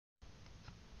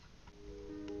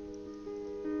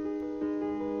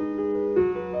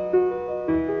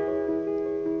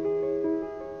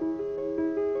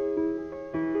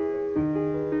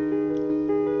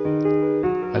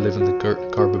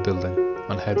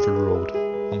head for the road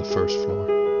on the first floor.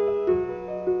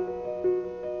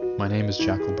 My name is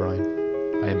Jack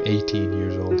O'Brien. I am 18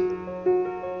 years old.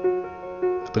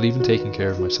 I believe in taking care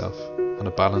of myself and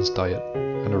a balanced diet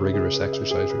and a rigorous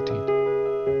exercise routine.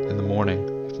 In the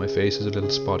morning, if my face is a little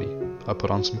spotty, I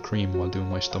put on some cream while doing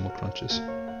my stomach crunches.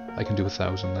 I can do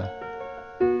 1,000 now.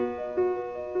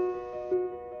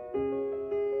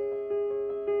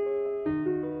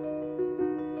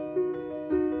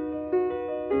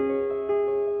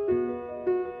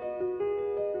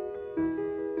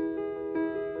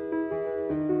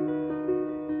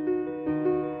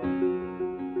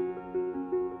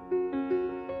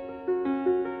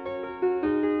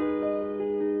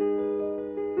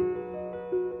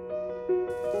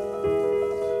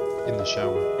 In the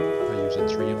shower, I use a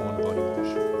 3-in-1 body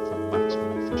wash for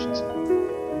maximum efficiency.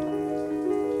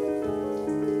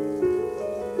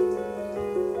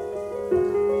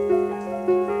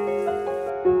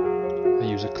 I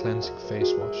use a cleansing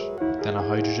face wash, then a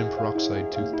hydrogen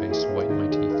peroxide toothpaste to whiten my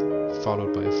teeth,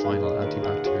 followed by a final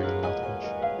antibacterial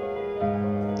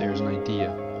mouthwash. There is an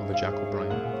idea of a Jack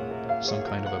O'Brien, some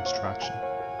kind of abstraction.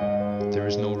 But there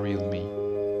is no real me,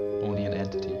 only an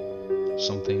entity,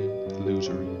 something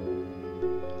illusory.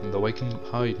 And though I can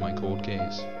hide my cold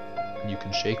gaze, and you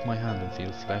can shake my hand and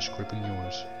feel flesh gripping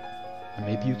yours, and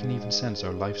maybe you can even sense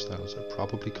our lifestyles are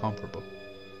probably comparable,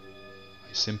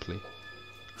 I simply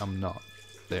am not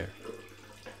there.